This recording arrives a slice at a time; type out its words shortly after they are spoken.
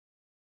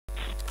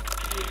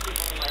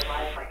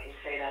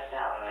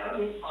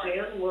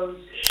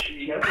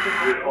She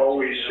would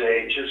always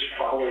say, just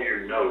follow your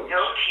nose.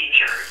 No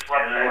teachers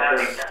whatsoever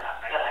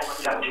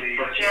that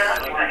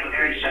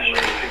increasingly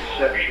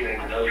conceptual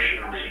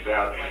notions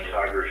about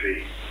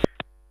photography.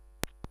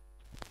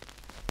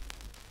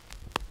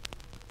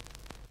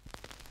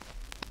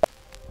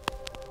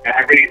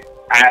 Every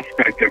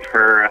aspect of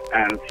her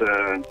as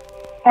an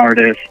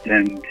artist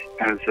and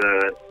as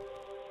a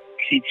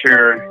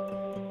teacher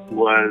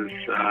was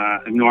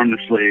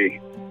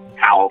enormously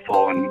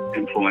powerful and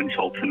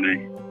influential to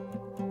me.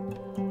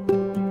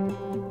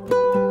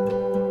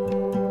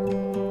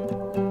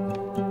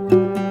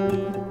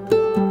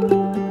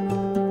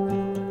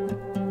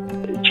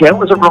 Jan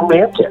was a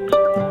romantic.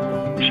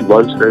 She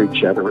was very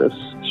generous.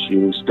 She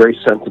was very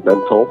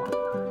sentimental.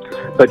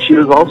 But she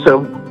was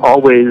also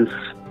always,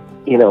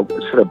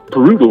 sort of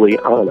brutally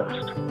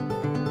honest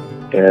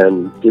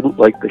and didn't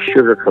like the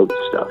sugarcoat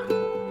stuff,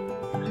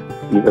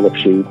 even if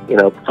she,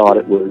 thought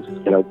it was,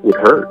 would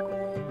hurt.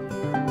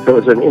 So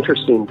it was an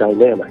interesting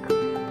dynamic.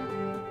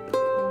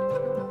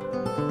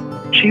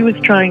 She was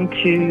trying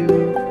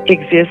to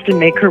exist and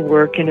make her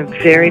work in a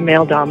very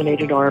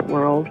male-dominated art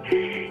world.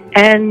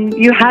 And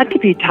you had to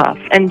be tough,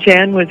 and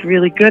Jan was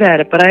really good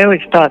at it, but I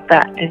always thought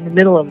that in the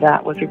middle of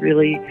that was a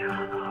really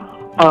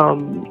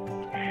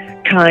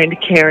kind,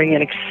 caring,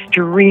 and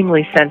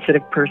extremely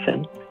sensitive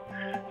person.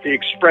 The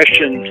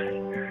expression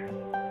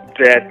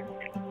that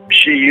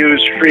she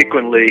used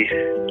frequently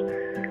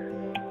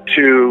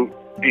to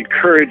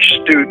encourage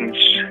students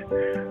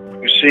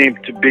who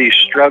seemed to be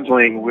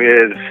struggling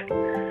with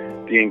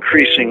the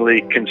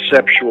increasingly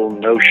conceptual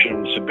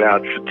notions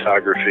about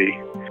photography,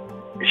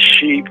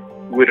 she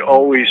would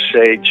always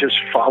say, just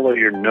follow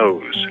your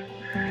nose.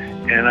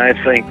 And I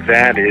think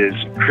that is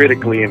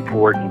critically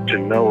important to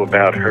know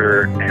about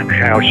her and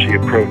how she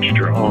approached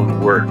her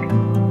own work.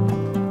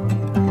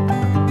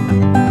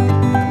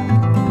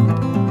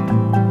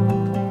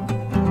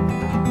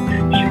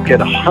 She'd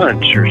get a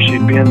hunch, or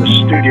she'd be in the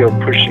studio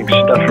pushing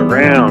stuff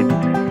around,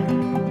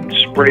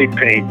 spray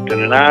paint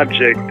and an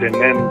object, and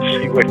then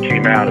see what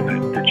came out of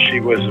it. That she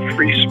was a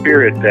free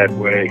spirit that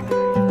way.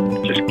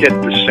 Just get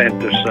the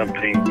scent of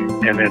something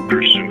and then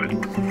pursue it.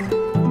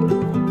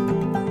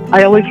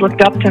 I always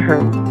looked up to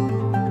her.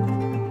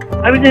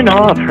 I was in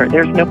awe of her.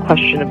 There's no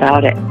question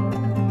about it.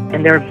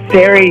 And there are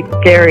very,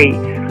 very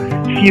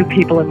few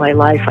people in my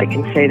life I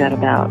can say that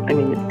about. I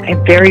mean, I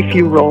have very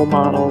few role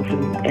models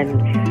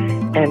and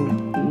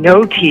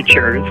no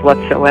teachers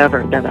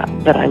whatsoever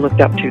that I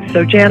looked up to.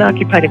 So Jan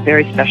occupied a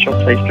very special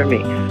place for me.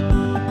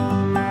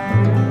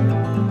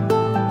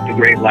 The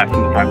great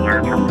lessons I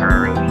learned from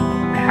her is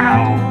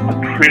how a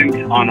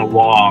print on a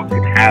wall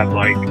could have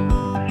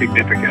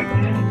significance.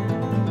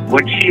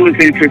 What she was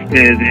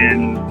interested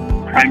in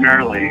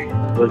primarily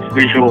was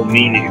visual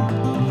meaning.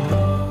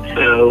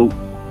 So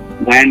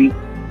when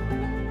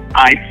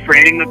I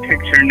frame a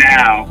picture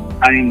now,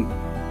 I'm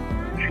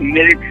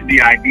committed to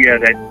the idea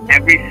that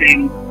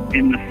everything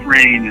in the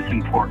frame is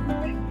important.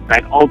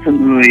 That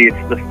ultimately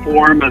it's the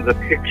form of the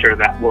picture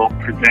that will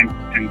present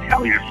and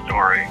tell your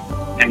story.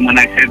 And when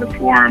I say the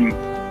form,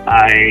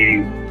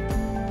 I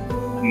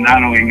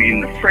not only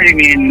mean the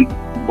framing,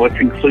 what's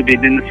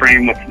included in the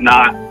frame, what's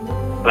not,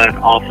 but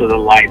also the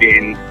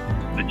lighting,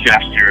 the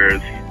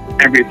gestures,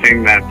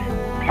 everything that's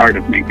part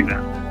of making a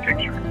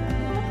picture.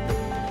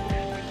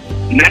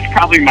 And that's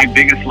probably my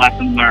biggest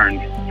lesson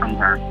learned from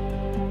her.